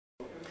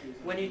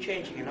When you're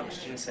changing an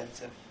oxygen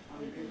sensor,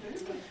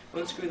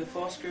 unscrew the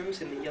 4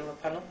 screws in the yellow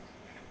panel.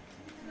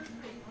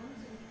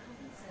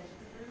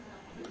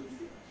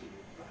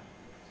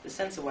 The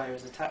sensor wire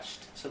is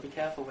attached, so be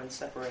careful when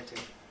separating.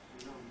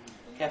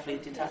 Carefully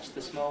detach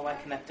the small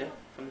white connector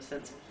from the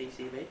sensor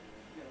PCB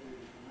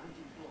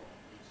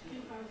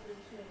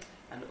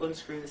and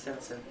unscrew the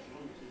sensor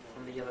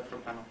from the yellow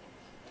front panel.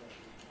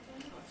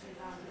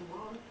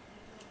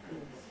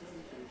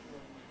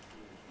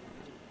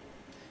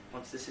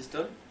 Once this is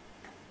done,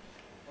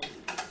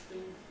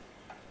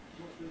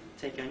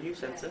 take your new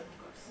sensor,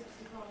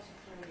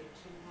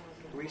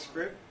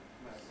 re-screw,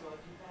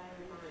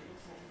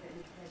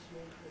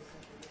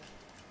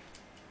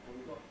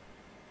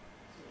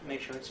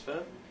 make sure it's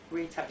firm,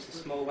 reattach the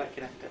small white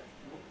connector.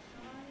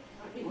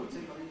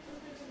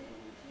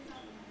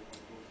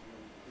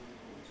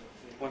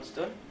 Once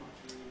done,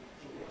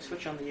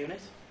 switch on the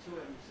unit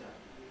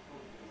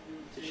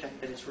to check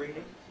that it's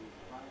reading,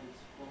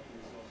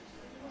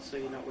 so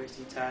you're not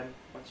wasting time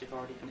once you've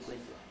already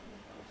completed.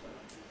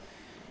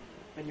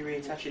 When you're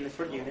reattaching the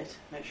front unit,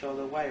 make sure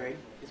the wiring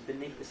is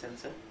beneath the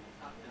sensor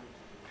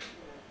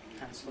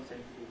and slot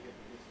in.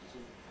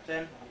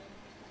 Then,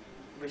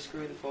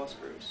 rescrew the 4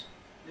 screws.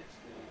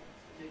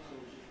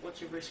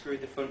 Once you've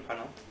rescrewed the front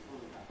panel,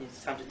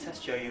 it's time to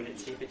test your unit,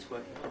 see if it's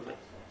working properly.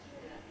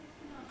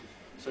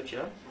 Switch it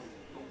on,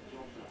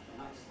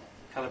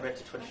 calibrate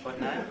to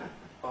 20.9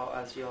 or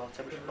as your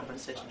temperature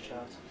compensation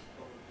shows.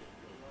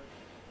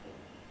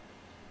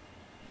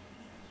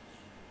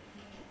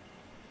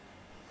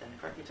 Then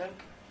crack your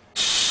tank.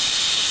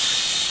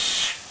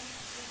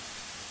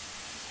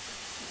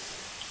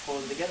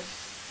 Pause it again.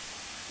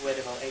 Wait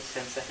about 8 to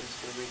 10 seconds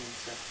for the reading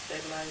to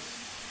stabilise.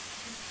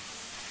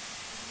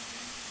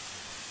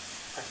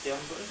 Press the on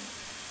button.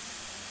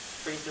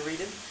 Freeze the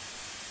reading.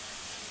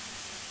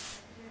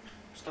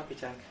 Stop your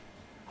tank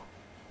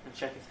and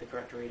check if the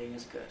correct reading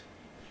is good.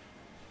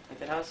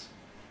 If it has,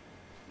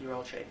 you're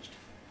all changed.